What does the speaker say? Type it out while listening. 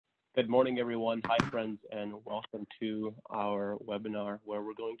Good morning, everyone. Hi, friends, and welcome to our webinar where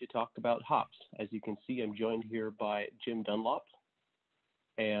we're going to talk about hops. As you can see, I'm joined here by Jim Dunlop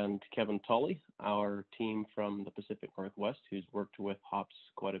and Kevin Tully, our team from the Pacific Northwest, who's worked with hops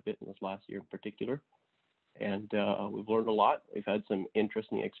quite a bit in this last year in particular. And we've learned a lot. We've had some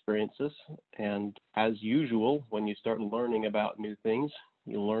interesting experiences. And as usual, when you start learning about new things,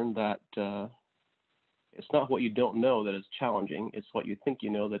 you learn that it's not what you don't know that is challenging, it's what you think you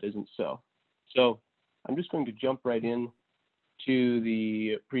know that isn't so. So I'm just going to jump right in to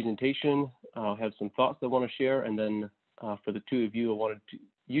the presentation. I'll have some thoughts that I want to share, and then for the two of you, I wanted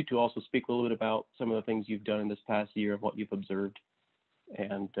you to also speak a little bit about some of the things you've done in this past year, what you've observed,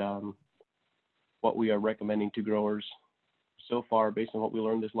 and what we are recommending to growers so far based on what we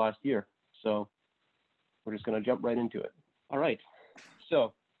learned this last year. So we're just going to jump right into it. All right.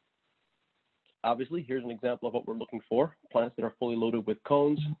 So obviously, here's an example of what we're looking for. Plants that are fully loaded with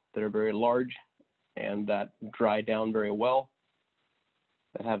cones, that are very large, and that dry down very well,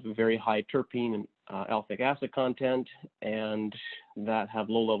 that have a very high terpene and alphic acid content, and that have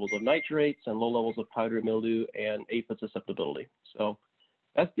low levels of nitrates and low levels of powdery mildew and aphid susceptibility. So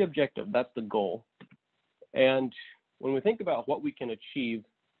that's the objective, that's the goal. And when we think about what we can achieve,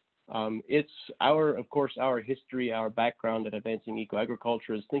 it's of course, our history, our background at Advancing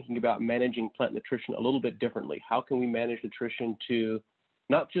Eco-Agriculture is thinking about managing plant nutrition a little bit differently. How can we manage nutrition to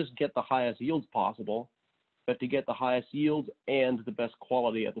not just get the highest yields possible, but to get the highest yields and the best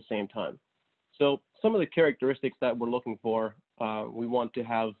quality at the same time? So some of the characteristics that we're looking for, we want to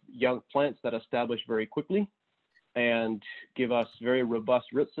have young plants that establish very quickly and give us very robust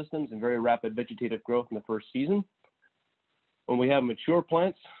root systems and very rapid vegetative growth in the first season. When we have mature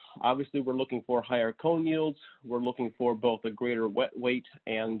plants, obviously we're looking for higher cone yields. We're looking for both a greater wet weight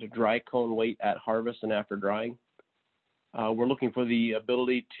and dry cone weight at harvest and after drying. We're looking for the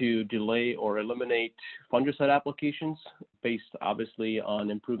ability to delay or eliminate fungicide applications based obviously on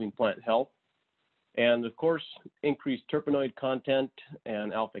improving plant health. And of course, increased terpenoid content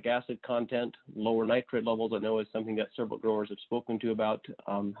and alphic acid content, lower nitrate levels. I know is something that several growers have spoken to about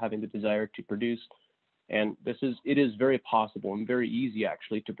having the desire to produce. And it is very possible and very easy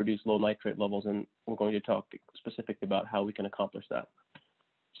actually to produce low nitrate levels, and we're going to talk specifically about how we can accomplish that.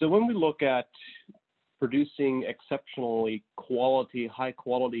 So when we look at producing exceptionally high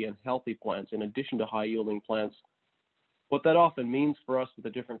quality and healthy plants in addition to high yielding plants, what that often means for us with the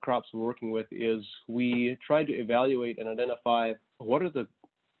different crops we're working with is we try to evaluate and identify what are the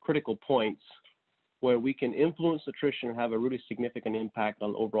critical points where we can influence nutrition and have a really significant impact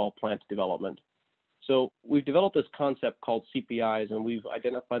on overall plant development. So we've developed this concept called CPIs, and we've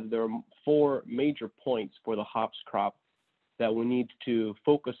identified that there are 4 major points for the hops crop that we need to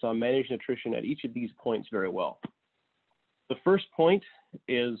focus on managing nutrition at each of these points very well. The first point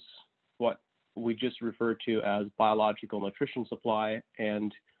is what we just refer to as biological nutrition supply,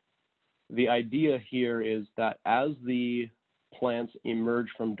 and the idea here is that as the plants emerge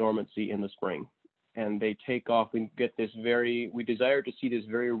from dormancy in the spring and they take off, we desire to see this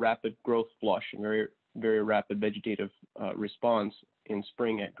very rapid growth flush and very, very rapid vegetative response in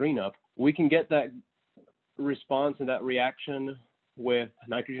spring at green up. We can get that response and that reaction with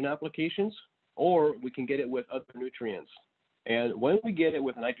nitrogen applications, or we can get it with other nutrients. And when we get it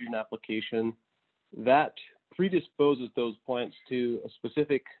with nitrogen application, that predisposes those plants to a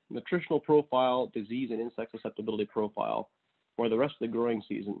specific nutritional profile, disease and insect susceptibility profile for the rest of the growing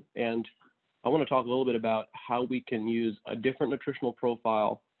season. And I want to talk a little bit about how we can use a different nutritional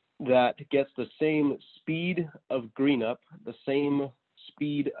profile that gets the same speed of green up, the same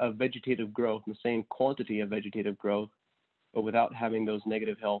speed of vegetative growth, the same quantity of vegetative growth, but without having those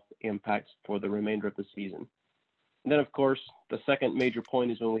negative health impacts for the remainder of the season. And then, of course, the second major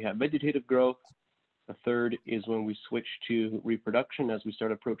point is when we have vegetative growth. The third is when we switch to reproduction as we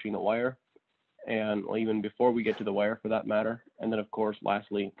start approaching the wire, and even before we get to the wire for that matter. And then, of course,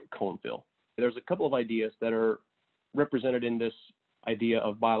 lastly, cone fill. There's a couple of ideas that are represented in this idea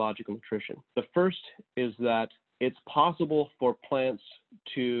of biological nutrition. The first is that it's possible for plants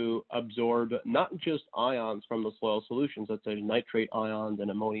to absorb not just ions from the soil solutions, let's say nitrate ions and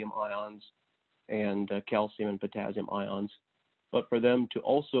ammonium ions and calcium and potassium ions, but for them to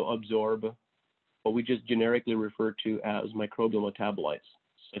also absorb what we just generically refer to as microbial metabolites,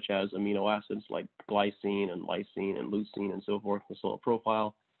 such as amino acids like glycine and lysine and leucine and so forth in the soil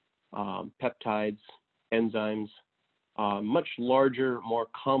profile, peptides, enzymes, much larger, more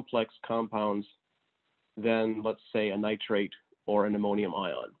complex compounds than, let's say, a nitrate or an ammonium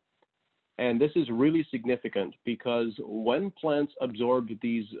ion. And this is really significant because when plants absorb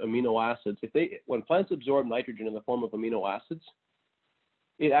these amino acids, when plants absorb nitrogen in the form of amino acids,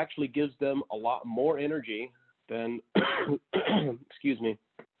 it actually gives them a lot more energy than, excuse me,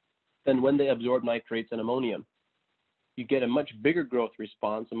 than when they absorb nitrates and ammonium. You get a much bigger growth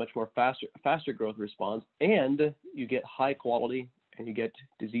response, a much more faster growth response, and you get high quality, and you get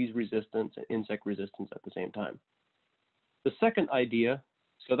disease resistance and insect resistance at the same time. The second idea,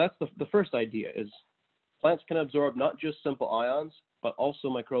 so that's the first idea, is plants can absorb not just simple ions, but also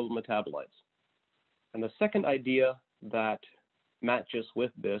microbial metabolites. And the second idea that matches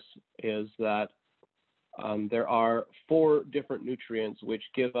with this is that there are 4 different nutrients which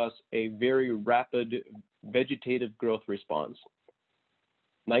give us a very rapid vegetative growth response.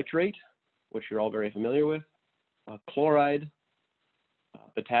 Nitrate, which you're all very familiar with, chloride,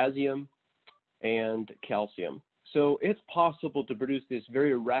 potassium, and calcium. So it's possible to produce this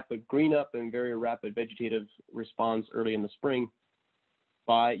very rapid green up and very rapid vegetative response early in the spring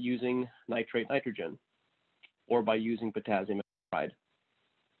by using nitrate nitrogen or by using potassium chloride.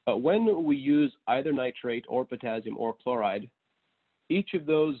 But when we use either nitrate or potassium or chloride, each of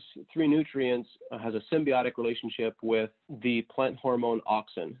those 3 nutrients has a symbiotic relationship with the plant hormone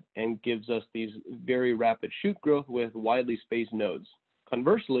auxin and gives us these very rapid shoot growth with widely spaced nodes.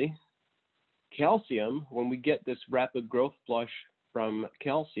 Conversely, calcium, when we get this rapid growth flush from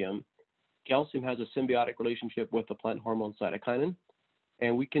calcium, calcium has a symbiotic relationship with the plant hormone cytokinin,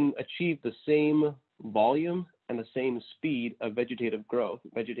 and we can achieve the same volume and the same speed of vegetative growth,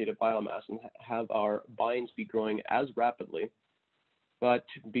 vegetative biomass, and have our vines be growing as rapidly. But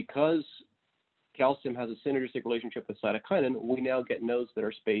because calcium has a synergistic relationship with cytokinin, we now get nodes that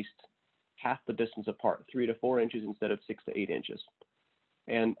are spaced half the distance apart, 3 to 4 inches instead of 6 to 8 inches.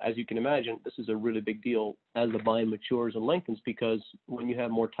 And as you can imagine, this is a really big deal as the vine matures and lengthens, because when you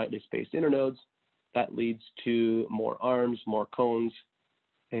have more tightly spaced internodes, that leads to more arms, more cones,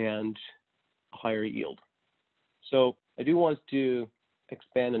 and higher yield. So I do want to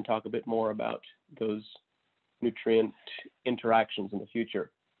expand and talk a bit more about those nutrient interactions in the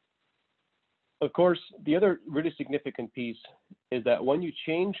future. Of course, the other really significant piece is that when you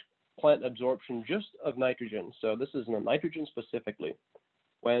change plant absorption just of nitrogen, so this is nitrogen specifically,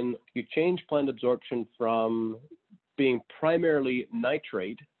 when you change plant absorption from being primarily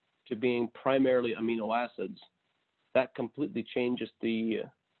nitrate to being primarily amino acids, that completely changes the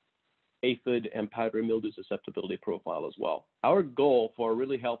aphid and powdery mildew susceptibility profile as well. Our goal for a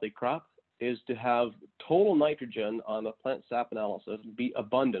really healthy crop is to have total nitrogen on the plant sap analysis be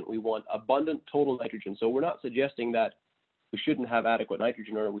abundant. We want abundant total nitrogen. So we're not suggesting that we shouldn't have adequate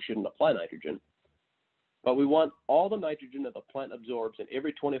nitrogen or we shouldn't apply nitrogen, but we want all the nitrogen that the plant absorbs in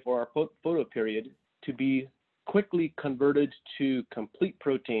every 24-hour photo period to be quickly converted to complete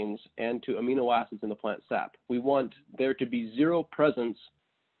proteins and to amino acids in the plant sap. We want there to be zero presence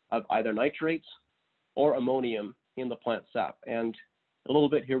of either nitrates or ammonium in the plant sap. And a little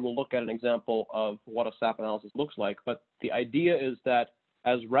bit here, we'll look at an example of what a sap analysis looks like. But the idea is that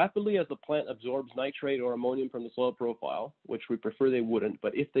as rapidly as the plant absorbs nitrate or ammonium from the soil profile, which we prefer they wouldn't,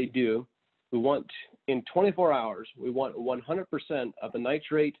 but if they do, we want in 24 hours, we want 100% of the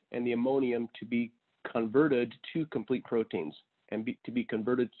nitrate and the ammonium to be converted to complete proteins and to be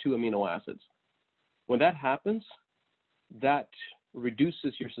converted to amino acids. When that happens, that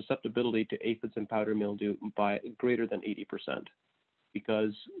reduces your susceptibility to aphids and powdery mildew by greater than 80%,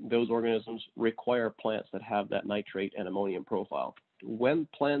 because those organisms require plants that have that nitrate and ammonium profile. When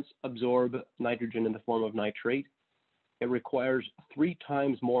plants absorb nitrogen in the form of nitrate, it requires 3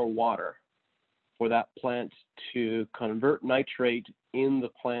 times more water for that plant to convert nitrate in the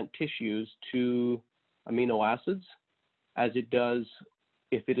plant tissues to amino acids as it does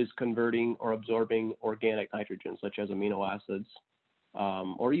if it is converting or absorbing organic nitrogen, such as amino acids,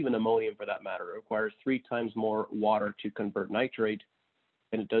 or even ammonium for that matter. It requires 3 times more water to convert nitrate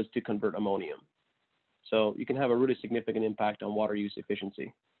than it does to convert ammonium. So you can have a really significant impact on water use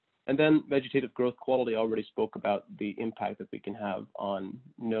efficiency. And then vegetative growth quality, I already spoke about the impact that we can have on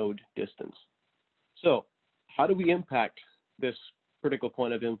node distance. So how do we impact this critical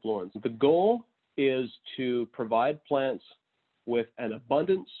point of influence? The goal is to provide plants with an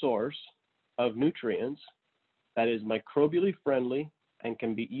abundant source of nutrients that is microbially friendly and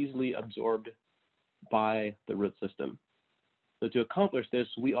can be easily absorbed by the root system. So to accomplish this,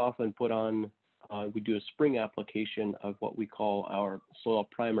 we often put on, we do a spring application of what we call our soil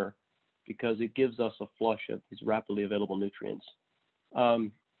primer, because it gives us a flush of these rapidly available nutrients.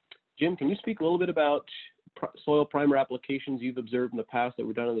 Jim, can you speak a little bit about soil primer applications you've observed in the past that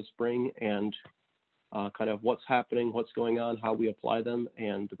were done in the spring, and kind of what's happening, what's going on, how we apply them,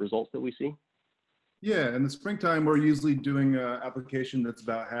 and the results that we see? Yeah, in the springtime, we're usually doing an application that's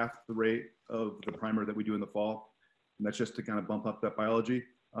about half the rate of the primer that we do in the fall. And that's just to kind of bump up that biology.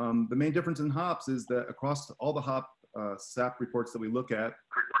 The main difference in hops is that across all the hop sap reports that we look at,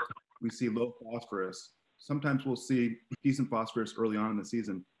 we see low phosphorus. Sometimes we'll see decent phosphorus early on in the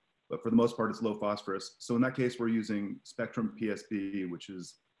season, but for the most part, it's low phosphorus. So in that case, we're using Spectrum PSB, which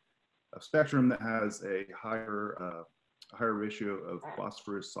is a spectrum that has a higher ratio of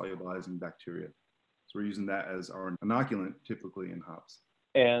phosphorus solubilizing bacteria. So we're using that as our inoculant typically in hops.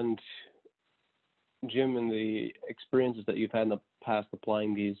 And Jim, in the experiences that you've had in the past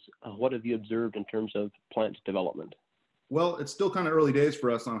applying these, what have you observed in terms of plant development? Well, it's still kind of early days for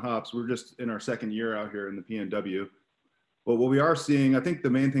us on hops. We're just in our second year out here in the PNW. But what we are seeing, I think the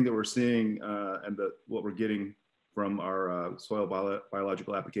main thing that we're seeing and what we're getting from our soil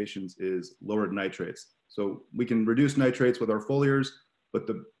biological applications is lowered nitrates. So we can reduce nitrates with our foliars, but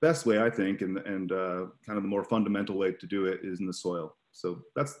the best way, I think, and kind of the more fundamental way to do it is in the soil. So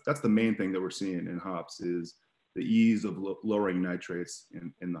that's the main thing that we're seeing in hops is the ease of lowering nitrates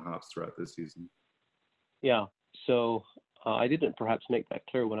in the hops throughout this season. Yeah, so I didn't perhaps make that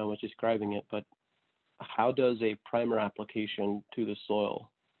clear when I was describing it, but how does a primer application to the soil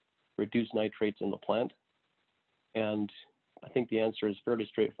reduce nitrates in the plant? And I think the answer is fairly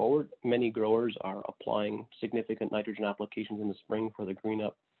straightforward. Many growers are applying significant nitrogen applications in the spring for the green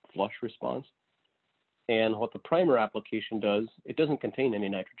up flush response. And what the primer application does, it doesn't contain any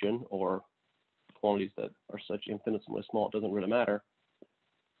nitrogen or quantities that are such infinitesimally small, it doesn't really matter.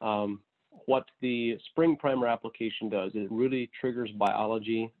 What the spring primer application does is it really triggers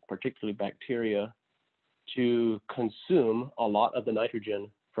biology, particularly bacteria, to consume a lot of the nitrogen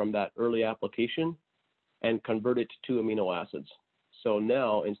from that early application and convert it to amino acids. So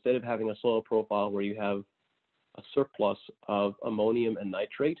now, instead of having a soil profile where you have a surplus of ammonium and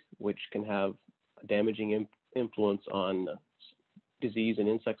nitrate, which can have a damaging influence on disease and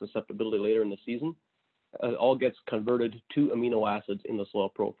insect susceptibility later in the season, it all gets converted to amino acids in the soil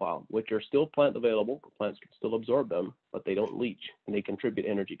profile, which are still plant available. Plants can still absorb them, but they don't leach and they contribute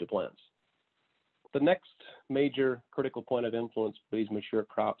energy to plants. The next major critical point of influence for these mature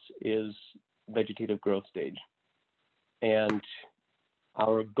crops is vegetative growth stage. And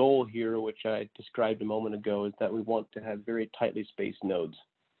our goal here, which I described a moment ago, is that we want to have very tightly spaced nodes.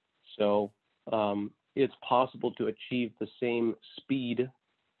 So it's possible to achieve the same speed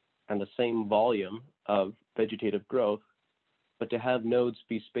and the same volume of vegetative growth, but to have nodes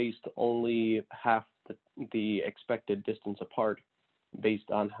be spaced only half the expected distance apart based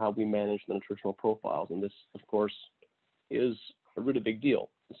on how we manage the nutritional profiles. And this, of course, is a really big deal.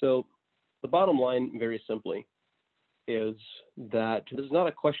 So the bottom line, very simply, is that this is not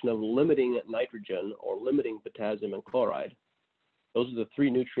a question of limiting nitrogen or limiting potassium and chloride. Those are the three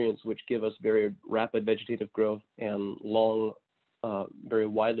nutrients which give us very rapid vegetative growth and long, very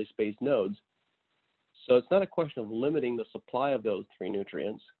widely spaced nodes. So it's not a question of limiting the supply of those three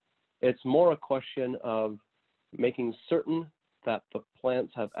nutrients. It's more a question of making certain that the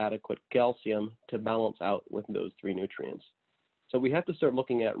plants have adequate calcium to balance out with those three nutrients. So we have to start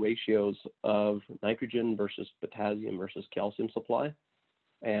looking at ratios of nitrogen versus potassium versus calcium supply,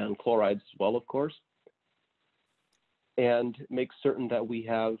 and chlorides as well, of course, and make certain that we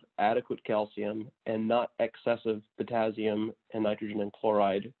have adequate calcium and not excessive potassium and nitrogen and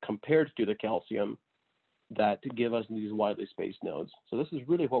chloride compared to the calcium that to give us these widely spaced nodes. So this is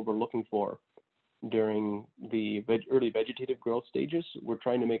really what we're looking for during the early vegetative growth stages. We're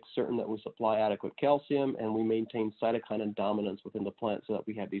trying to make certain that we supply adequate calcium and we maintain cytokinin dominance within the plant so that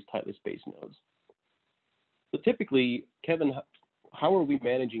we have these tightly spaced nodes. So typically, Kevin, how are we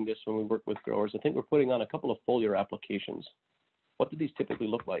managing this when we work with growers? I think we're putting on a couple of foliar applications. What do these typically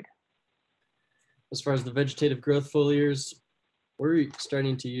look like? As far as the vegetative growth foliars, we're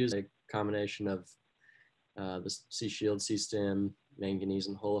starting to use a combination of the C-shield, C-stim, manganese,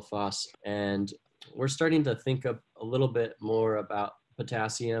 and holofos. And we're starting to think a little bit more about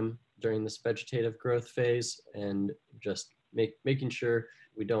potassium during this vegetative growth phase and just making sure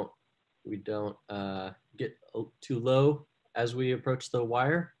we don't get too low as we approach the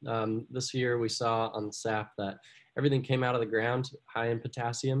wire. This year we saw on the sap that everything came out of the ground high in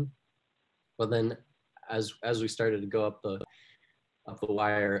potassium, but then as we started to go up the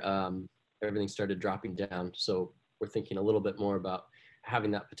wire, everything started dropping down. So we're thinking a little bit more about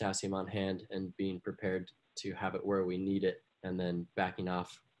having that potassium on hand and being prepared to have it where we need it, and then backing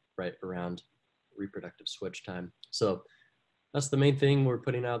off right around reproductive switch time. So that's the main thing. We're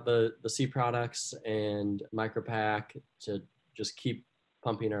putting out the C products and micropack to just keep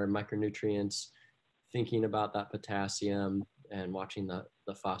pumping our micronutrients, thinking about that potassium and watching the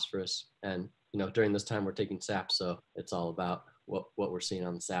phosphorus. And during this time we're taking sap, so it's all about what we're seeing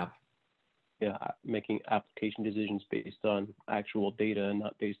on the sap. making application decisions based on actual data and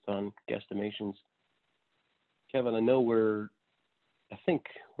not based on guesstimations. Kevin, I know we're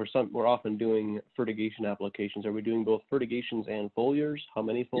often doing fertigation applications. Are we doing both fertigations and foliars? How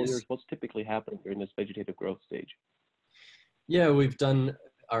many foliars? Yes. What's typically happening during this vegetative growth stage? Yeah, we've done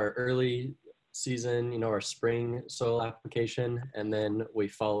our early season, our spring soil application, and then we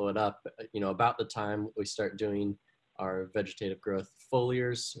follow it up, about the time we start doing our vegetative growth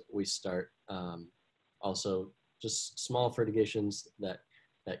foliars. We start also just small fertigations that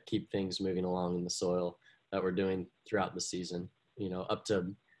keep things moving along in the soil that we're doing throughout the season, up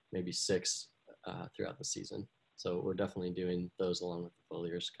to maybe 6 throughout the season. So we're definitely doing those along with the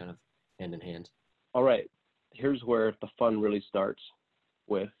foliars, kind of hand in hand. All right, here's where the fun really starts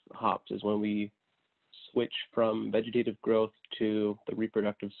with hops, is when we switch from vegetative growth to the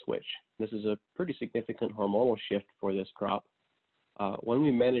reproductive switch. This is a pretty significant hormonal shift for this crop. When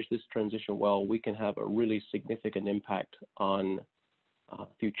we manage this transition well, we can have a really significant impact on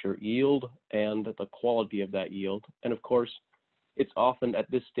future yield and the quality of that yield. And of course, it's often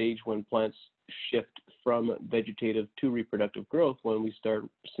at this stage when plants shift from vegetative to reproductive growth when we start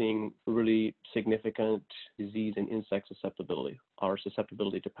seeing really significant disease and insect susceptibility. Our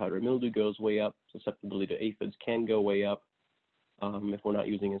susceptibility to powdery mildew goes way up. Susceptibility to aphids can go way up if we're not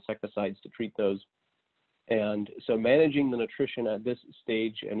using insecticides to treat those. And so managing the nutrition at this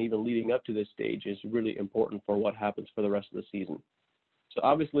stage and even leading up to this stage is really important for what happens for the rest of the season. So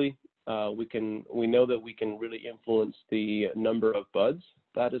obviously, we know that we can really influence the number of buds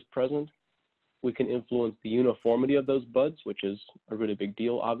that is present. We can influence the uniformity of those buds, which is a really big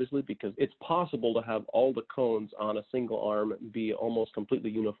deal, obviously, because it's possible to have all the cones on a single arm be almost completely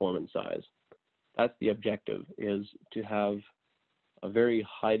uniform in size. That's the objective, is to have a very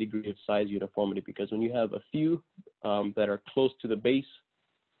high degree of size uniformity, because when you have a few that are close to the base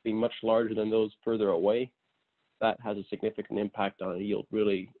being much larger than those further away, that has a significant impact on yield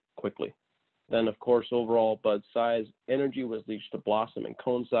really quickly. Then, of course, overall bud size, energy was leached to blossom and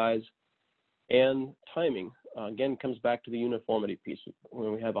cone size, and timing, again, comes back to the uniformity piece.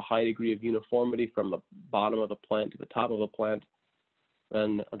 When we have a high degree of uniformity from the bottom of the plant to the top of the plant,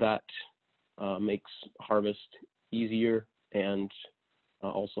 then that makes harvest easier and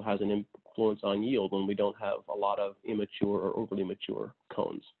also has an influence on yield when we don't have a lot of immature or overly mature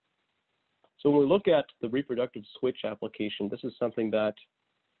cones. So when we look at the reproductive switch application, this is something that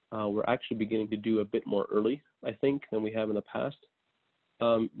we're actually beginning to do a bit more early, I think, than we have in the past.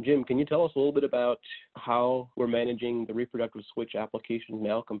 Jim, can you tell us a little bit about how we're managing the reproductive switch application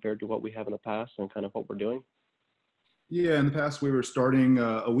now compared to what we have in the past and kind of what we're doing? Yeah, in the past we were starting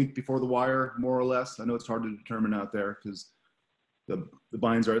a week before the wire, more or less. I know it's hard to determine out there because the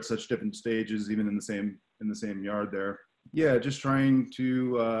vines are at such different stages, even in the same yard there. Yeah, just trying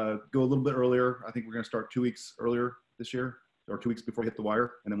to go a little bit earlier. I think we're going to start 2 weeks earlier this year, or 2 weeks before we hit the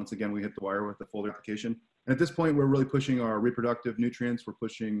wire. And then once again, we hit the wire with the foliar application. And at this point, we're really pushing our reproductive nutrients. We're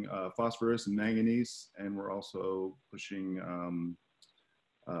pushing phosphorus and manganese, and we're also pushing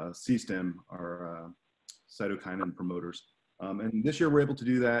C-stem, our cytokinin promoters. And this year, we're able to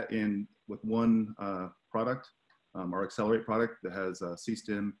do that with one product, our Accelerate product that has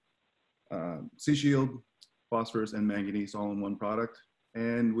C-stem, C-shield, phosphorus, and manganese all in one product.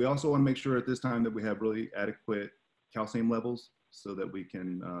 And we also want to make sure at this time that we have really adequate calcium levels so that we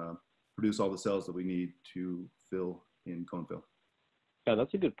can produce all the cells that we need to fill in cone fill. Yeah,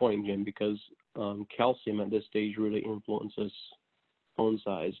 that's a good point, Jim, because calcium at this stage really influences cone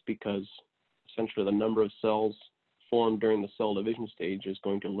size, because essentially the number of cells formed during the cell division stage is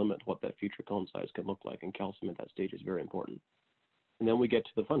going to limit what that future cone size can look like, and calcium at that stage is very important. And then we get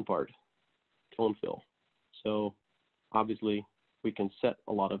to the fun part, cone fill. So obviously we can set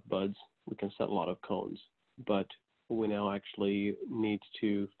a lot of buds, we can set a lot of cones, but we now actually need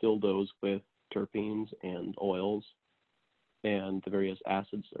to fill those with terpenes and oils and the various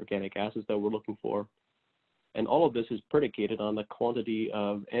acids, organic acids that we're looking for. And all of this is predicated on the quantity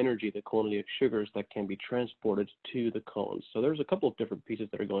of energy, the quantity of sugars that can be transported to the cones. So there's a couple of different pieces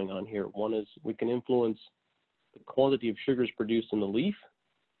that are going on here. One is we can influence the quantity of sugars produced in the leaf,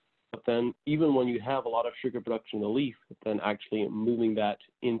 but then even when you have a lot of sugar production in the leaf, then actually moving that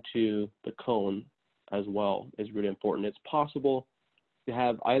into the cone as well is really important. It's possible to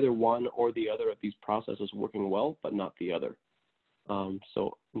have either one or the other of these processes working well, but not the other.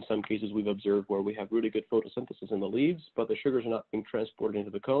 So in some cases, we've observed where we have really good photosynthesis in the leaves, but the sugars are not being transported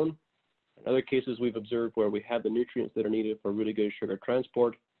into the cone. In other cases, we've observed where we have the nutrients that are needed for really good sugar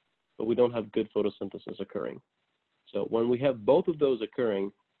transport, but we don't have good photosynthesis occurring. So when we have both of those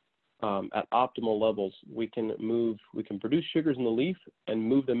occurring, at optimal levels, we can produce sugars in the leaf and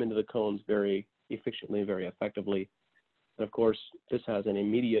move them into the cones very efficiently, very effectively. And of course, this has an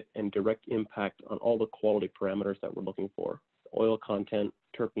immediate and direct impact on all the quality parameters that we're looking for: oil content,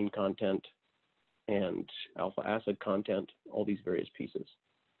 terpene content, and alpha acid content, all these various pieces.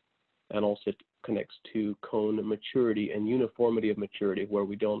 And also it connects to cone maturity and uniformity of maturity, where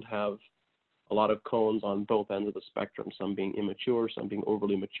we don't have a lot of cones on both ends of the spectrum, some being immature, some being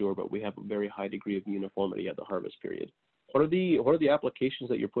overly mature, but we have a very high degree of uniformity at the harvest period. What are the applications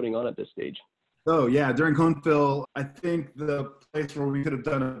that you're putting on at this stage? Oh yeah, during cone fill, I think the place where we could have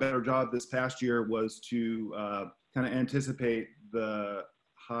done a better job this past year was to kind of anticipate the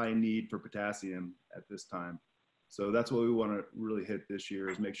high need for potassium at this time. So that's what we want to really hit this year,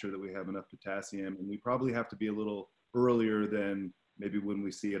 is make sure that we have enough potassium, and we probably have to be a little earlier than maybe when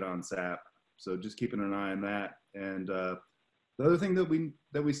we see it on sap. So just keeping an eye on that. And the other thing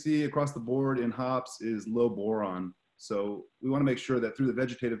that we see across the board in hops is low boron. So we want to make sure that through the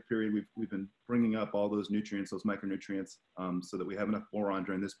vegetative period, we've been bringing up all those nutrients, those micronutrients, so that we have enough boron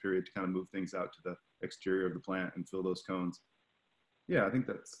during this period to kind of move things out to the exterior of the plant and fill those cones. Yeah, I think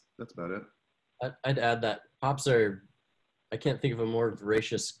that's about it. I'd add that hops are, I can't think of a more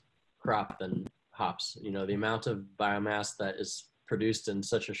voracious crop than hops. You know, the amount of biomass that is produced in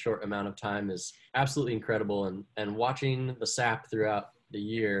such a short amount of time is absolutely incredible. And watching the sap throughout the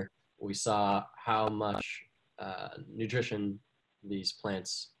year, we saw how much nutrition these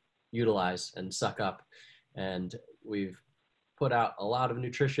plants utilize and suck up. And we've put out a lot of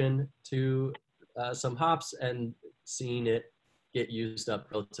nutrition to some hops and seeing it get used up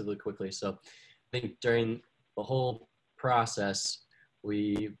relatively quickly. So I think during the whole process,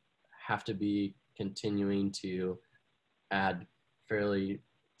 we have to be continuing to add fairly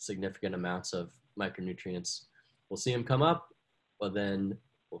significant amounts of micronutrients. We'll see them come up, but then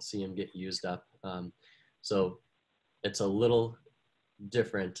we'll see them get used up. So it's a little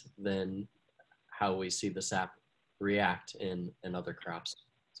different than how we see the sap react in other crops.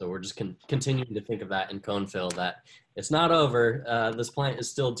 So we're just continuing to think of that in cone fill, that it's not over. This plant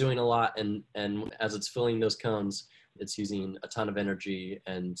is still doing a lot, and as it's filling those cones, it's using a ton of energy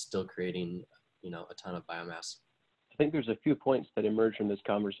and still creating, you know, a ton of biomass. I think there's a few points that emerge from this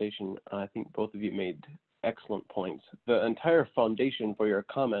conversation. I think both of you made excellent points. The entire foundation for your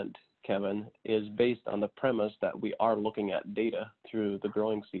comment, Kevin, is based on the premise that we are looking at data through the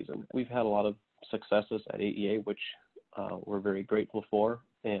growing season. We've had a lot of successes at AEA, which we're very grateful for,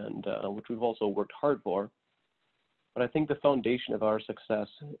 and which we've also worked hard for. But I think the foundation of our success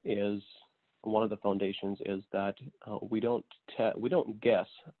is, one of the foundations is that we don't guess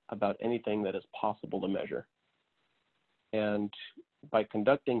about anything that is possible to measure. And by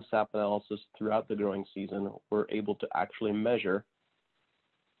conducting sap analysis throughout the growing season, we're able to actually measure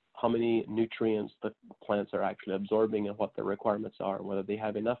how many nutrients the plants are actually absorbing and what their requirements are, and whether they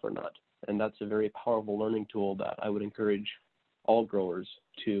have enough or not. And that's a very powerful learning tool that I would encourage all growers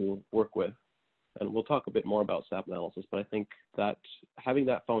to work with. And we'll talk a bit more about sap analysis, but I think that having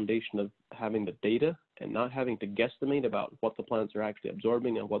that foundation of having the data and not having to guesstimate about what the plants are actually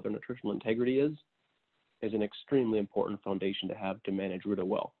absorbing and what their nutritional integrity is an extremely important foundation to have to manage Ruta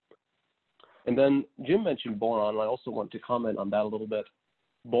well. And then Jim mentioned boron, and I also want to comment on that a little bit.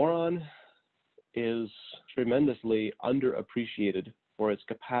 Boron is tremendously underappreciated for its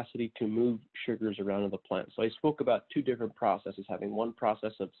capacity to move sugars around in the plant. So I spoke about two different processes, having one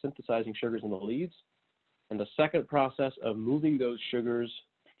process of synthesizing sugars in the leaves, and the second process of moving those sugars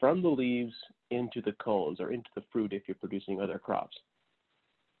from the leaves into the cones or into the fruit if you're producing other crops.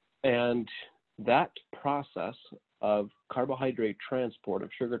 And that process of carbohydrate transport,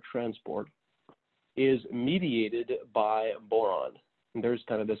 of sugar transport, is mediated by boron. And there's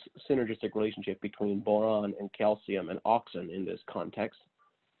kind of this synergistic relationship between boron and calcium and oxen in this context.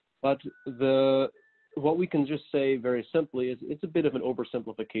 But what we can just say very simply is it's a bit of an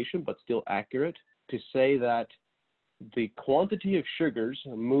oversimplification, but still accurate, to say that the quantity of sugars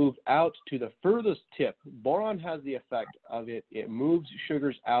move out to the furthest tip. Boron has the effect of it moves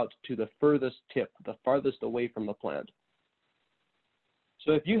sugars out to the furthest tip, the farthest away from the plant.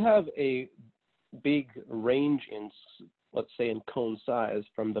 So if you have a big range in, let's say, in cone size,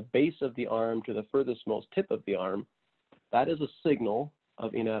 from the base of the arm to the furthest most tip of the arm, that is a signal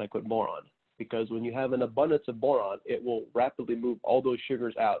of inadequate boron. Because when you have an abundance of boron, it will rapidly move all those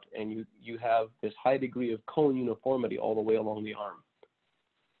sugars out, and you have this high degree of cone uniformity all the way along the arm.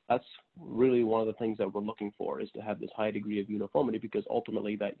 That's really one of the things that we're looking for, is to have this high degree of uniformity, because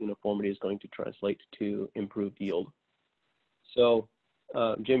ultimately that uniformity is going to translate to improved yield. So,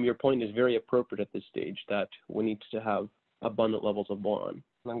 Jim, your point is very appropriate at this stage, that we need to have abundant levels of boron.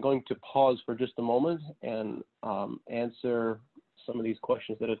 I'm going to pause for just a moment and answer some of these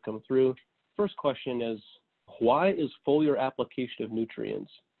questions that have come through. First question is, why is foliar application of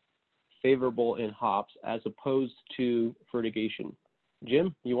nutrients favorable in hops as opposed to fertigation?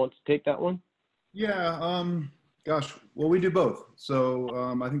 Jim, you want to take that one? Yeah, gosh, well, we do both.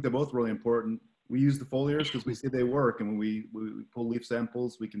 So I think they're both really important. We use the foliars because we see they work, and when we pull leaf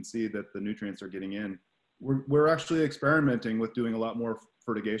samples, we can see that the nutrients are getting in. We're actually experimenting with doing a lot more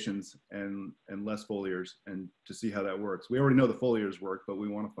fertigations and less foliars, and to see how that works. We already know the foliars work, but we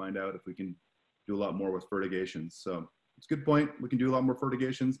want to find out if we can do a lot more with fertigations. So it's a good point. We can do a lot more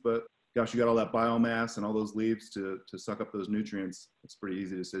fertigations, but gosh, you got all that biomass and all those leaves to suck up those nutrients. It's a pretty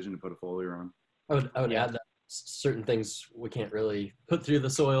easy decision to put a foliar on. I would add that certain things we can't really put through the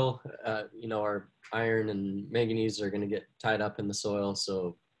soil. You know, our iron and manganese are going to get tied up in the soil,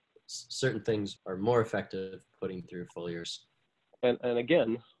 so certain things are more effective putting through foliars. And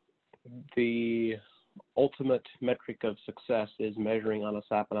again, the ultimate metric of success is measuring on a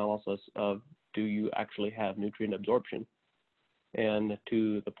SAP analysis of, do you actually have nutrient absorption? And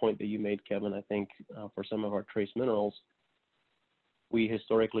to the point that you made, Kevin, I think for some of our trace minerals, we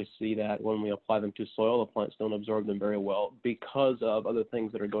historically see that when we apply them to soil, the plants don't absorb them very well because of other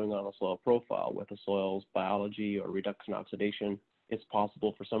things that are going on in the soil profile with the soil's biology or reduction oxidation. It's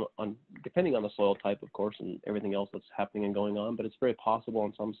possible for some, depending on the soil type, of course, and everything else that's happening and going on, but it's very possible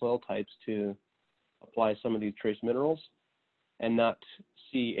on some soil types to apply some of these trace minerals and not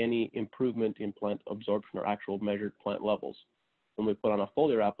see any improvement in plant absorption or actual measured plant levels. When we put on a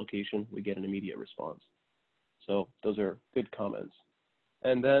foliar application, we get an immediate response. So those are good comments.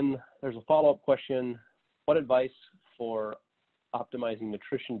 And then there's a follow-up question. What advice for optimizing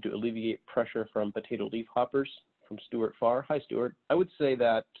nutrition to alleviate pressure from potato leaf hoppers? From Stuart Farr. Hi, Stuart. I would say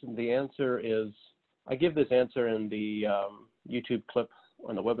that the answer is, I give this answer in the YouTube clip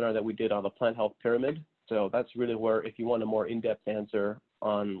on the webinar that we did on the plant health pyramid. So that's really where, if you want a more in-depth answer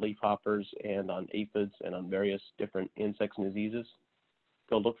on leaf hoppers and on aphids and on various different insects and diseases,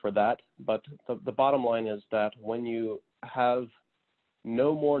 go look for that. But the bottom line is that when you have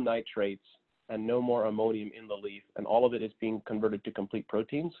no more nitrates and no more ammonium in the leaf, and all of it is being converted to complete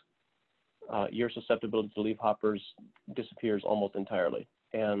proteins, your susceptibility to leaf hoppers disappears almost entirely.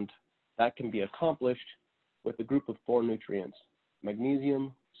 And that can be accomplished with a group of 4 nutrients: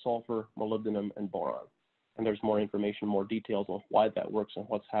 magnesium, sulfur, molybdenum, and boron. And there's more information, more details on why that works and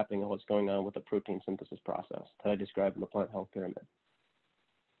what's happening and what's going on with the protein synthesis process that I described in the plant health pyramid.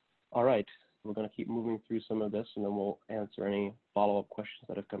 All right, we're going to keep moving through some of this, and then we'll answer any follow-up questions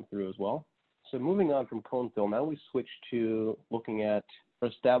that have come through as well. So moving on from cone fill, now we switch to looking at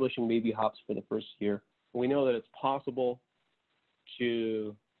establishing baby hops for the first year. We know that it's possible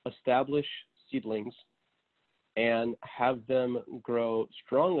to establish seedlings and have them grow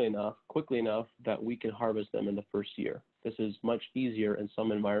strongly enough, quickly enough, that we can harvest them in the first year. This is much easier in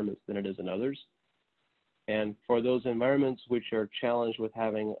some environments than it is in others. And for those environments which are challenged with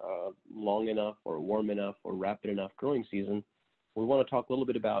having a long enough or warm enough or rapid enough growing season, we want to talk a little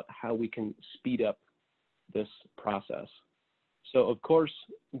bit about how we can speed up this process. So, of course,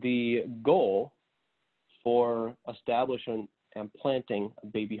 the goal for establishing and planting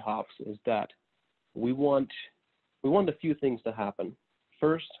baby hops is that we want a few things to happen.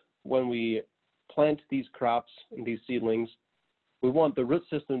 First, when we plant these crops and these seedlings, we want the root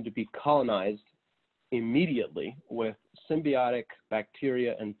system to be colonized immediately with symbiotic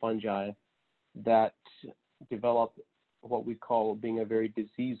bacteria and fungi that develop what we call being a very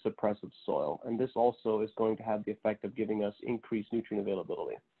disease suppressive soil. And this also is going to have the effect of giving us increased nutrient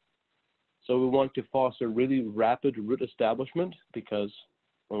availability. So we want to foster really rapid root establishment, because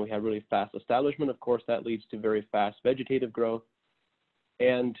when we have really fast establishment, of course, that leads to very fast vegetative growth.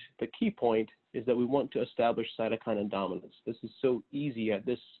 And the key point is that we want to establish cytokinin dominance. This is so easy at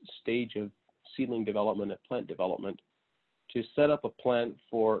this stage of seedling development and plant development to set up a plant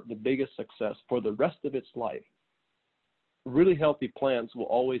for the biggest success for the rest of its life. Really healthy plants will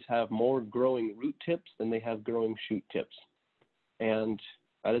always have more growing root tips than they have growing shoot tips. And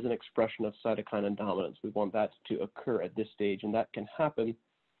that is an expression of cytokinin dominance. We want that to occur at this stage, and that can happen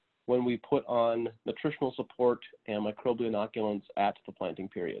when we put on nutritional support and microbial inoculants at the planting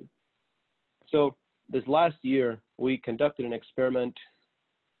period. So this last year, we conducted an experiment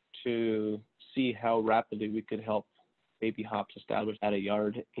to see how rapidly we could help baby hops establish at a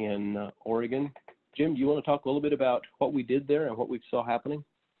yard in Oregon. Jim, do you want to talk a little bit about what we did there and what we saw happening?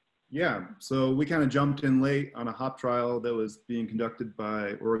 Yeah, so we kind of jumped in late on a hop trial that was being conducted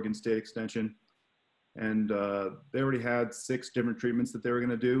by Oregon State Extension. And they already had 6 different treatments that they were going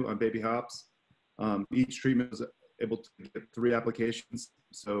to do on baby hops. Each treatment was able to get 3 applications,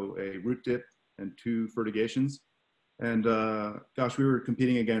 so a root dip and 2 fertigations. And gosh, we were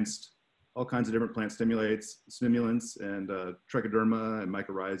competing against all kinds of different plant stimulants and trichoderma and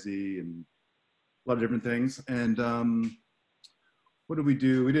mycorrhizae and a lot of different things. And what did we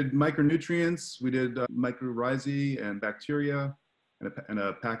do? We did micronutrients, we did mycorrhizae and bacteria, and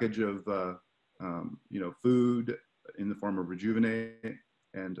a package of food in the form of rejuvenate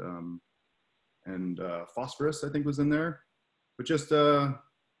and phosphorus, I think, was in there, but just a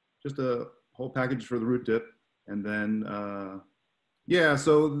whole package for the root dip. And then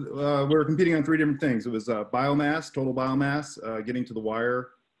so we were competing on 3 different things. It was biomass, total biomass, getting to the wire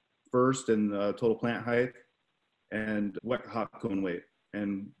first, and total plant height, and wet hop cone weight.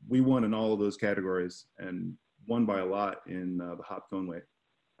 And we won in all of those categories, and won by a lot in the hop cone weight.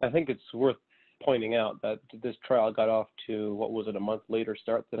 I think it's worth pointing out that this trial got off to, what was it, a month later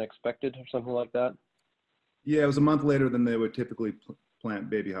start than expected or something like that? Yeah, it was a month later than they would typically plant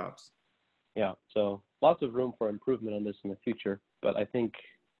baby hops. Yeah, so lots of room for improvement on this in the future. But I think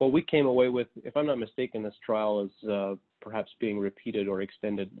what we came away with, if I'm not mistaken, this trial is perhaps being repeated or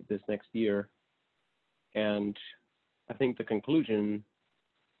extended this next year. And I think the conclusion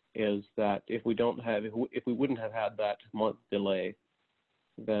is that if we wouldn't have had that month delay,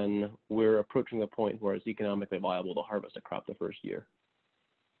 then we're approaching the point where it's economically viable to harvest a crop the first year.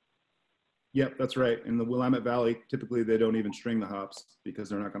 Yep, that's right. In the Willamette Valley, typically they don't even string the hops because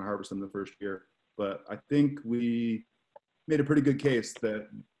they're not going to harvest them the first year. But I think we made a pretty good case that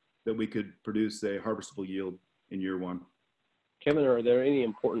we could produce a harvestable yield in year 1. Kevin, are there any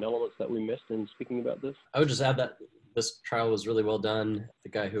important elements that we missed in speaking about this? I would just add that this trial was really well done. The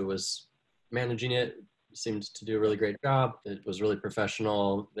guy who was managing it seemed to do a really great job. It was really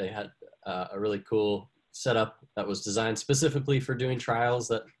professional. They had a really cool setup that was designed specifically for doing trials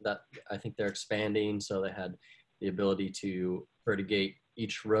that I think they're expanding. So they had the ability to fertigate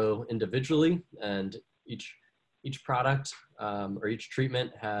each row individually, and each product or each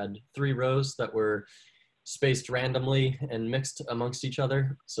treatment had 3 rows that were spaced randomly and mixed amongst each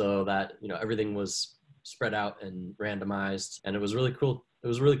other, so that everything was spread out and randomized. And it was really cool. It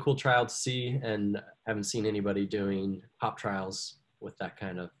was a really cool trial to see, and haven't seen anybody doing hop trials with that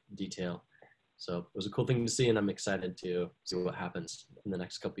kind of detail. So it was a cool thing to see, and I'm excited to see what happens in the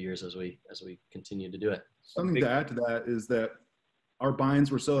next couple of years as we continue to do it. Something to add to that is that our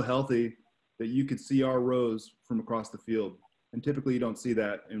bines were so healthy that you could see our rows from across the field. And typically you don't see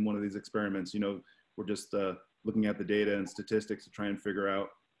that in one of these experiments. We're just looking at the data and statistics to try and figure out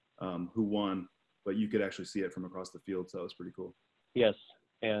who won, but you could actually see it from across the field. So that was pretty cool. Yes,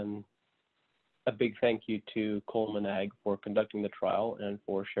 and a big thank you to Coleman Ag for conducting the trial and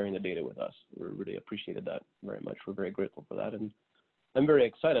for sharing the data with us. We really appreciated that very much. We're very grateful for that, and I'm very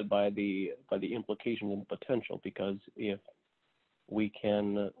excited by the implications and the potential, because if we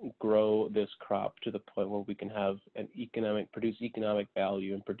can grow this crop to the point where we can have produce economic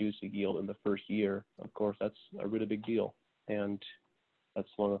value and produce a yield in the first year, of course, that's a really big deal, and that's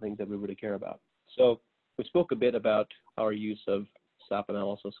one of the things that we really care about. So we spoke a bit about our use of sap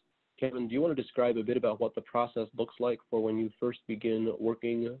analysis. Kevin, do you want to describe a bit about what the process looks like for when you first begin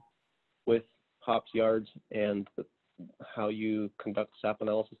working with hops yards, and how you conduct sap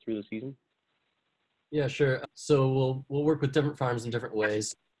analysis through the season? Yeah, sure. So we'll work with different farms in different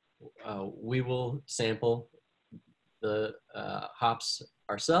ways. We will sample the hops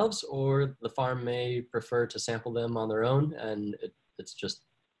ourselves, or the farm may prefer to sample them on their own, and it's just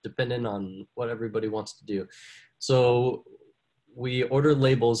dependent on what everybody wants to do. So we order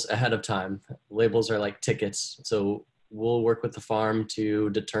labels ahead of time. Labels are like tickets. So we'll work with the farm to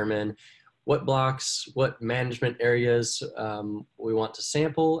determine what blocks, what management areas we want to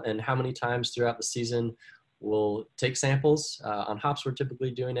sample, and how many times throughout the season we'll take samples. On hops, we're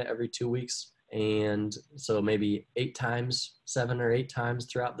typically doing it every 2 weeks. And so maybe 7 or 8 times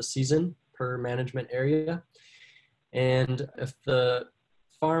throughout the season per management area. And if the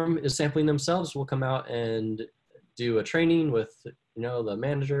farm is sampling themselves, we'll come out and do a training with the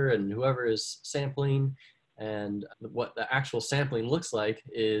manager and whoever is sampling. And what the actual sampling looks like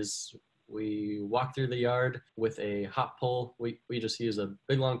is we walk through the yard with a hop pole. We just use a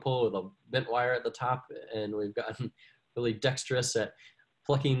big long pole with a bent wire at the top, and we've gotten really dexterous at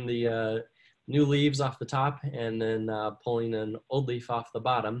plucking the new leaves off the top and then pulling an old leaf off the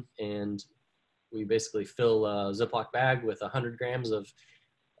bottom. And we basically fill a Ziploc bag with 100 grams of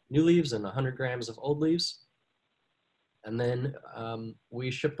new leaves and 100 grams of old leaves. And then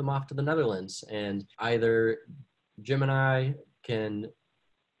we ship them off to the Netherlands, and either Jim and I can,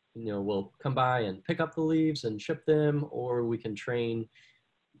 we'll come by and pick up the leaves and ship them, or we can train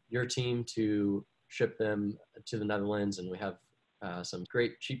your team to ship them to the Netherlands, and we have some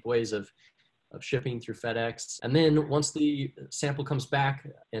great cheap ways of shipping through FedEx. And then once the sample comes back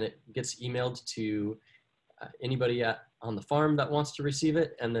and it gets emailed to anybody on the farm that wants to receive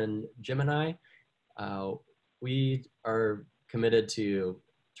it, and then Jim and I, we are committed to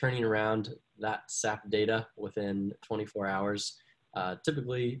turning around that SAP data within 24 hours,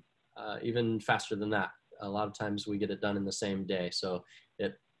 typically even faster than that. A lot of times we get it done in the same day. So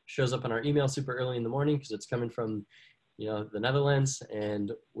it shows up in our email super early in the morning because it's coming from the Netherlands,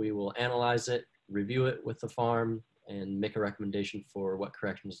 and we will analyze it, review it with the farm, and make a recommendation for what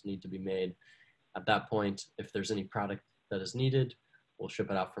corrections need to be made. At that point, if there's any product that is needed, we'll ship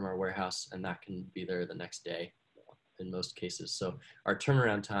it out from our warehouse, and that can be there the next day in most cases. So our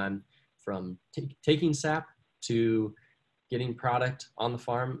turnaround time from taking SAP to getting product on the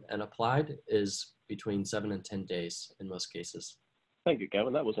farm and applied is between 7 and 10 days in most cases. Thank you,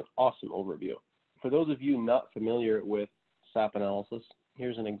 Kevin. That was an awesome overview. For those of you not familiar with SAP analysis,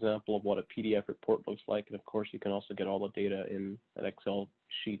 here's an example of what a PDF report looks like. And of course, you can also get all the data in an Excel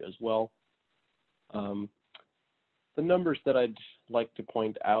sheet as well. The numbers that I'd like to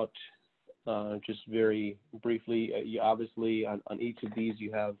point out, just very briefly, you obviously on each of these,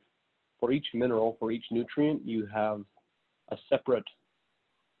 you have, for each mineral, for each nutrient, you have a separate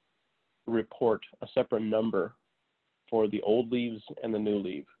report, a separate number for the old leaves and the new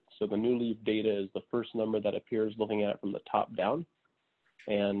leaf. So the new leaf data is the first number that appears looking at it from the top down.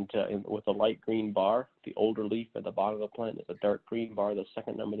 And with a light green bar, the older leaf at the bottom of the plant is a dark green bar, the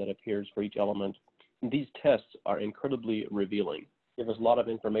second number that appears for each element. And these tests are incredibly revealing. Give us a lot of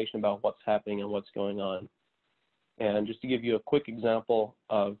information about what's happening and what's going on. And just to give you a quick example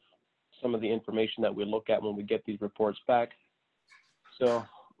of some of the information that we look at when we get these reports back. So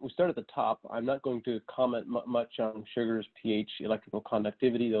we start at the top. I'm not going to comment much on sugars, pH, electrical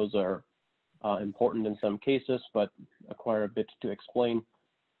conductivity. Those are important in some cases, but require a bit to explain.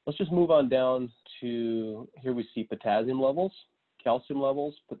 Let's just move on down to, here we see potassium levels, calcium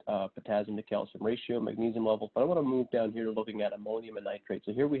levels, potassium to calcium ratio, magnesium levels. But I want to move down here looking at ammonium and nitrate.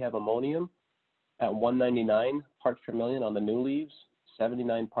 So here we have ammonium at 199 parts per million on the new leaves,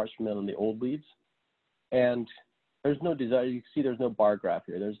 79 parts per million on the old leaves. And there's no desired, you can see there's no bar graph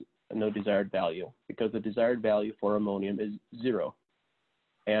here. There's no desired value because the desired value for ammonium is 0.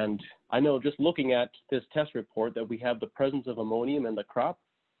 And I know just looking at this test report that we have the presence of ammonium in the crop,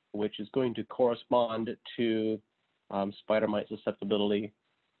 which is going to correspond to spider mite susceptibility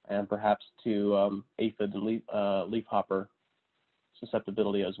and perhaps to aphid leafhopper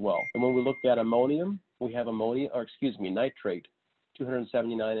susceptibility as well. And when we looked at ammonium, we have nitrate,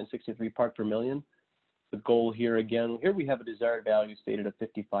 279 and 63 parts per million. The goal here again, here we have a desired value stated at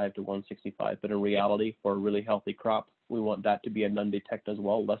 55 to 165, but in reality, for a really healthy crop, we want that to be a non-detect as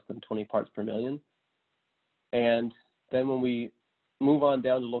well, less than 20 parts per million. And then when we move on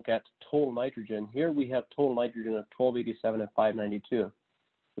down to look at total nitrogen, here we have total nitrogen of 1287 and 592.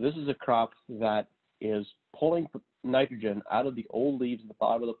 So this is a crop that is pulling nitrogen out of the old leaves at the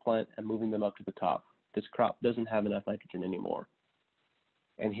bottom of the plant and moving them up to the top. This crop doesn't have enough nitrogen anymore.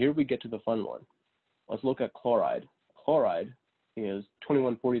 And here we get to the fun one. Let's look at chloride. Chloride is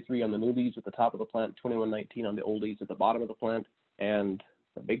 2143 on the new leaves at the top of the plant, 2119 on the old leaves at the bottom of the plant. And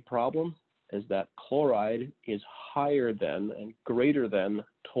the big problem is that chloride is higher than and greater than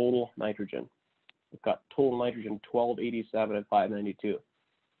total nitrogen. We've got total nitrogen 1287 and 592.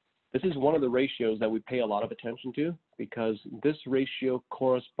 This is one of the ratios that we pay a lot of attention to because this ratio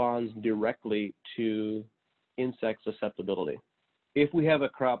corresponds directly to insect susceptibility. If we have a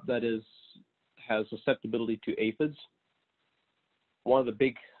crop that has susceptibility to aphids, one of the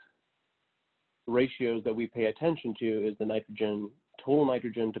big ratios that we pay attention to is the total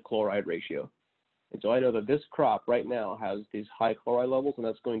nitrogen to chloride ratio. And so I know that this crop right now has these high chloride levels, and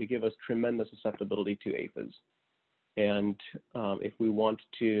that's going to give us tremendous susceptibility to aphids. And if we want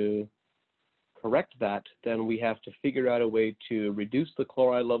to correct that, then we have to figure out a way to reduce the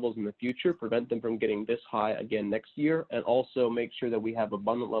chloride levels in the future, prevent them from getting this high again next year, and also make sure that we have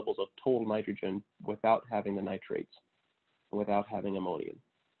abundant levels of total nitrogen without having the nitrates, without having ammonium.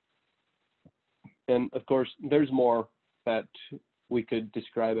 And of course, there's more that we could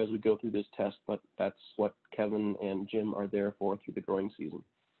describe as we go through this test, but that's what Kevin and Jim are there for through the growing season.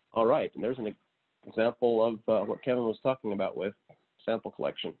 All right, and there's an example of what Kevin was talking about with sample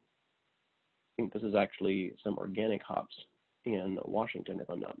collection. I think this is actually some organic hops in Washington, if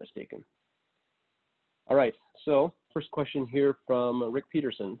I'm not mistaken. All right, so first question here from Rick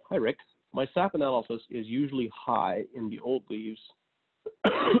Peterson. Hi, Rick. My SAP analysis is usually high in the old leaves,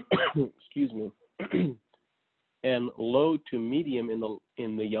 excuse me, and low to medium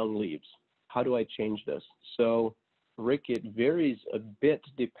in the young leaves. how do I change this? So Rick, it varies a bit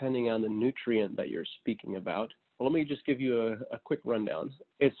depending on the nutrient that you're speaking about. Well, let me just give you a quick rundown.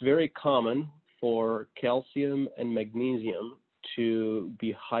 It's very common for calcium and magnesium to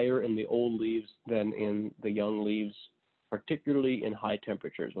be higher in the old leaves than in the young leaves, particularly in high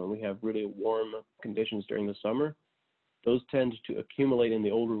temperatures. When we have really warm conditions during the summer, those tend to accumulate in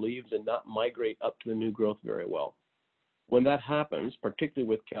the older leaves and not migrate up to the new growth very well. When that happens, particularly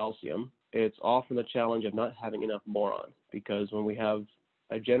with calcium, it's often the challenge of not having enough boron, because when we have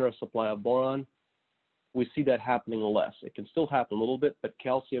a generous supply of boron, we see that happening less. It can still happen a little bit, but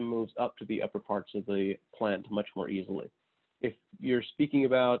calcium moves up to the upper parts of the plant much more easily. If you're speaking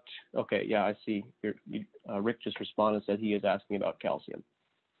about, okay, yeah, I see, Rick just responded and said he is asking about calcium.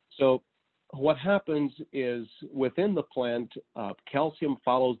 So what happens is within the plant, calcium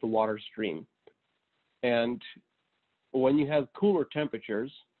follows the water stream. And when you have cooler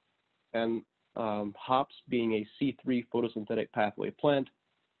temperatures, and hops being a C3 photosynthetic pathway plant,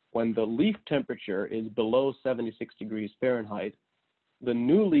 when the leaf temperature is below 76 degrees Fahrenheit, the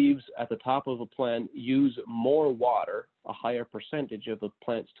new leaves at the top of a plant use more water, a higher percentage of the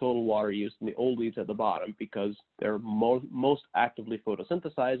plant's total water use than the old leaves at the bottom, because they're most actively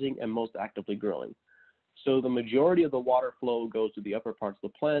photosynthesizing and most actively growing. So the majority of the water flow goes to the upper parts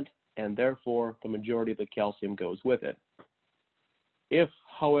of the plant, and therefore the majority of the calcium goes with it. If,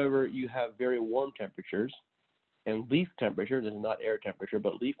 however, you have very warm temperatures, and leaf temperature, this is not air temperature,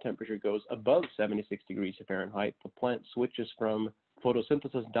 but leaf temperature goes above 76 degrees Fahrenheit, the plant switches from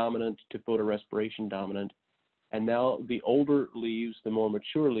photosynthesis dominant to photorespiration dominant. And now the older leaves, the more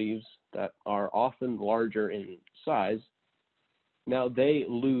mature leaves that are often larger in size, now they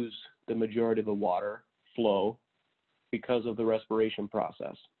lose the majority of the water flow because of the respiration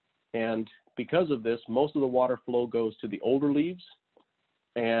process. And because of this, most of the water flow goes to the older leaves,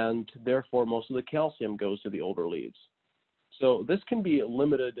 and therefore most of the calcium goes to the older leaves. So this can be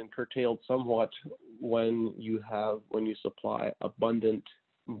limited and curtailed somewhat when you supply abundant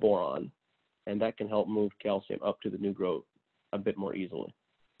boron, and that can help move calcium up to the new growth a bit more easily.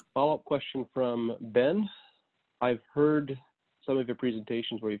 Follow-up question from Ben. I've heard some of your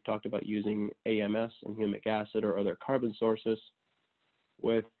presentations where you've talked about using AMS and humic acid or other carbon sources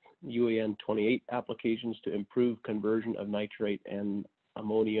with UAN 28 applications to improve conversion of nitrate and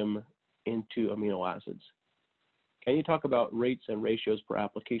ammonium into amino acids. Can you talk about rates and ratios per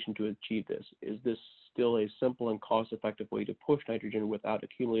application to achieve this? Is this still a simple and cost-effective way to push nitrogen without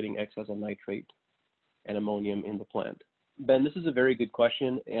accumulating excess of nitrate and ammonium in the plant? Ben, this is a very good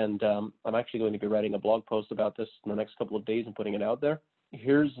question, and I'm actually going to be writing a blog post about this in the next couple of days and putting it out there.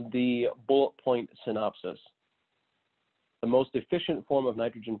 Here's the bullet point synopsis. The most efficient form of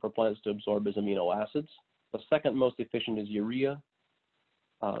nitrogen for plants to absorb is amino acids. The second most efficient is urea.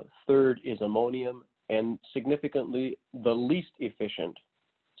 Third is ammonium, and significantly the least efficient,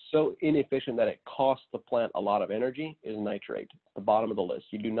 so inefficient that it costs the plant a lot of energy, is nitrate, the bottom of the list.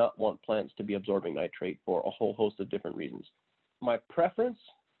 You do not want plants to be absorbing nitrate for a whole host of different reasons. My preference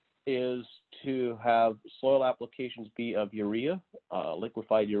is to have soil applications be of urea,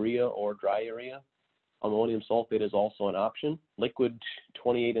 liquefied urea or dry urea. Ammonium sulfate is also an option. Liquid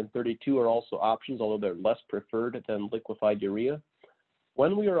 28 and 32 are also options, although they're less preferred than liquefied urea.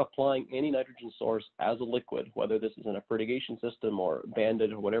 When we are applying any nitrogen source as a liquid, whether this is in a fertigation system or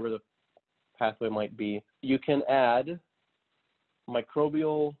banded or whatever the pathway might be, you can add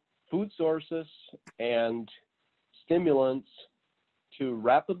microbial food sources and stimulants to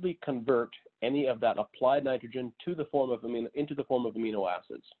rapidly convert any of that applied nitrogen to the form of into the form of amino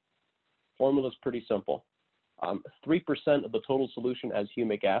acids. Formula is pretty simple. 3% of the total solution as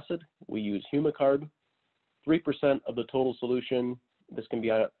humic acid, we use humicarb. 3% of the total solution, this can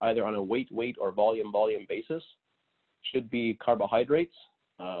be either on a weight or volume basis, should be carbohydrates.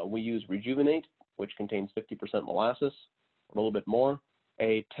 We use Rejuvenate, which contains 50% molasses, a little bit more.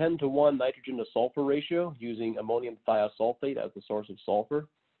 A 10-to-1 nitrogen to sulfur ratio using ammonium thiosulfate as the source of sulfur.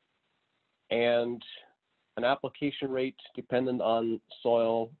 And an application rate dependent on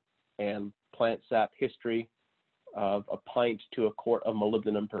soil and plant sap history of a pint to a quart of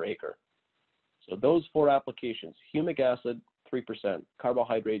molybdenum per acre. So those four applications: humic acid, 3%,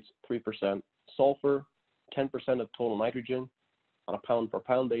 carbohydrates, 3%, sulfur, 10% of total nitrogen on a pound per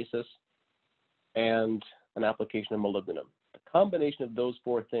pound basis, and an application of molybdenum. The combination of those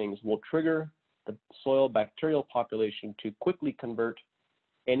four things will trigger the soil bacterial population to quickly convert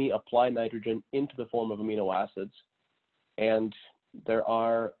any applied nitrogen into the form of amino acids. And there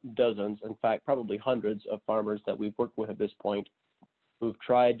are dozens, in fact, probably hundreds of farmers that we've worked with at this point who've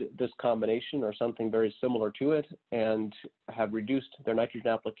tried this combination or something very similar to it and have reduced their nitrogen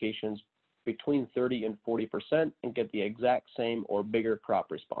applications between 30 and 40% and get the exact same or bigger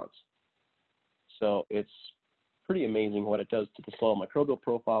crop response. So it's pretty amazing what it does to the soil microbial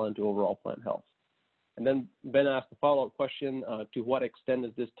profile and to overall plant health. And then Ben asked the follow-up question, to what extent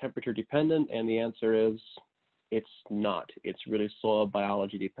is this temperature dependent? And the answer is, it's not. It's really soil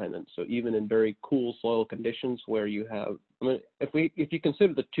biology dependent. So even in very cool soil conditions where you have, I mean, if you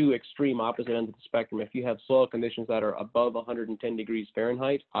consider the two extreme opposite ends of the spectrum, if you have soil conditions that are above 110 degrees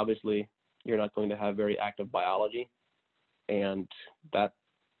Fahrenheit, obviously you're not going to have very active biology, and that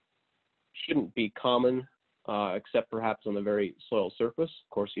shouldn't be common, except perhaps on the very soil surface. Of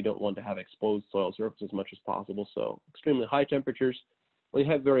course, you don't want to have exposed soil surface as much as possible. So extremely high temperatures. When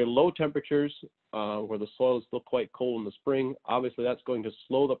you have very low temperatures, where the soil is still quite cold in the spring, obviously that's going to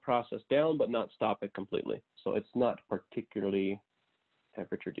slow the process down, but not stop it completely. So it's not particularly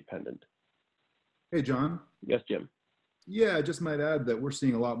temperature dependent. Hey, John. Yes, Jim. Yeah, I just might add that we're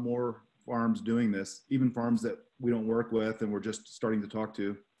seeing a lot more farms doing this, even farms that we don't work with and we're just starting to talk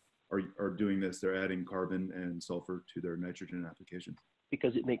to are doing this. They're adding carbon and sulfur to their nitrogen applications.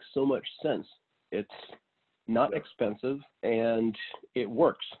 Because it makes so much sense. It's not expensive and it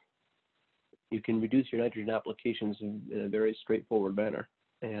works. You can reduce your nitrogen applications in a very straightforward manner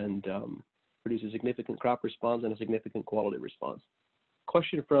and produce a significant crop response and a significant quality response.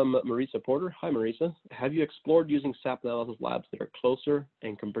 Question from Marisa Porter. Hi, Marisa. Have you explored using SAP analysis labs that are closer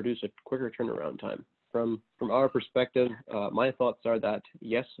and can produce a quicker turnaround time? From our perspective, my thoughts are that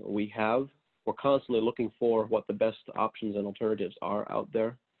yes, we have. We're constantly looking for what the best options and alternatives are out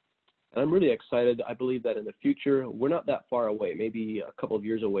there. And I'm really excited. I believe that in the future, we're not that far away, maybe a couple of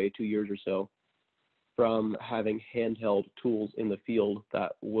years away, 2 years or so, from having handheld tools in the field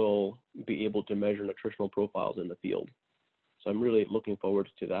that will be able to measure nutritional profiles in the field. So I'm really looking forward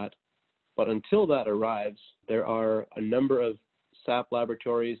to that. But until that arrives, there are a number of SAP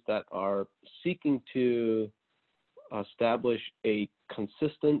laboratories that are seeking to establish a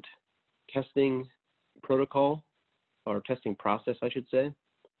consistent testing protocol, or testing process, I should say.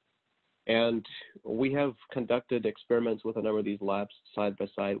 And we have conducted experiments with a number of these labs side by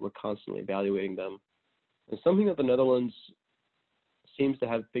side. We're constantly evaluating them. And something that the Netherlands seems to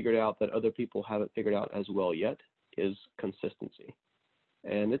have figured out that other people haven't figured out as well yet is consistency.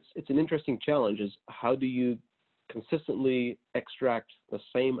 And it's an interesting challenge, is how do you consistently extract the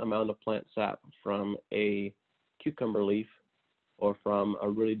same amount of plant sap from a cucumber leaf or from a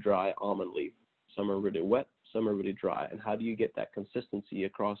really dry almond leaf? Some are really wet, some are really dry. And how do you get that consistency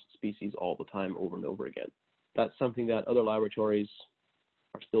across species all the time, over and over again? That's something that other laboratories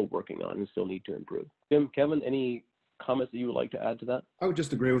are still working on and still need to improve. Jim, Kevin, any comments that you would like to add to that? I would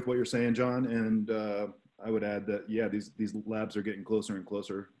just agree with what you're saying, John. And I would add that, yeah, these labs are getting closer and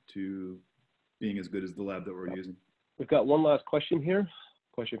closer to being as good as the lab that we're using. We've got one last question here.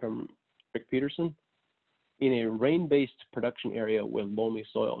 Question from Rick Peterson. In a rain-based production area with loamy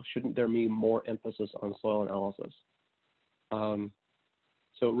soil, shouldn't there be more emphasis on soil analysis?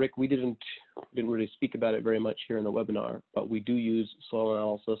 So Rick, we didn't really speak about it very much here in the webinar, but we do use soil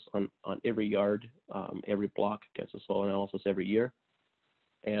analysis on every yard. Every block gets a soil analysis every year.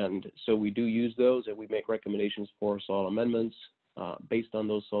 And so we do use those, and we make recommendations for soil amendments based on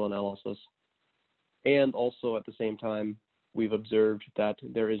those soil analysis. And also at the same time, we've observed that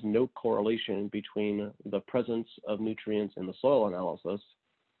there is no correlation between the presence of nutrients in the soil analysis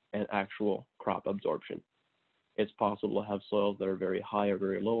and actual crop absorption. It's possible to have soils that are very high or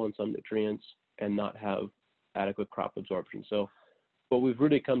very low on some nutrients and not have adequate crop absorption. So what we've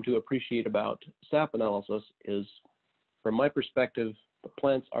really come to appreciate about SAP analysis is, from my perspective, the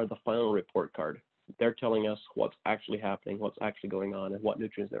plants are the final report card. They're telling us what's actually happening, what's actually going on, and what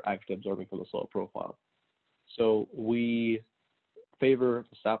nutrients they're actually absorbing from the soil profile. So we favor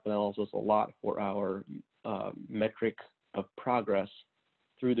the SAP analysis a lot for our metric of progress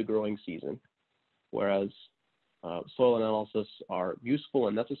through the growing season, whereas soil analysis are useful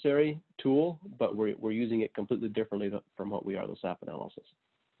and necessary tool, but we're using it completely differently from what we are the SAP analysis.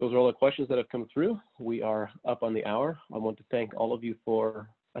 Those are all the questions that have come through. We are up on the hour. I want to thank all of you for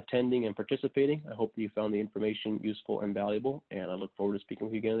attending and participating. I hope you found the information useful and valuable, and I look forward to speaking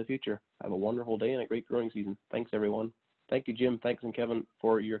with you again in the future. Have a wonderful day and a great growing season. Thanks, everyone. Thank you, Jim. Thanks, and Kevin,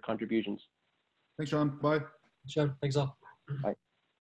 for your contributions. Thanks, Sean. Bye. Sean, thanks all. Bye.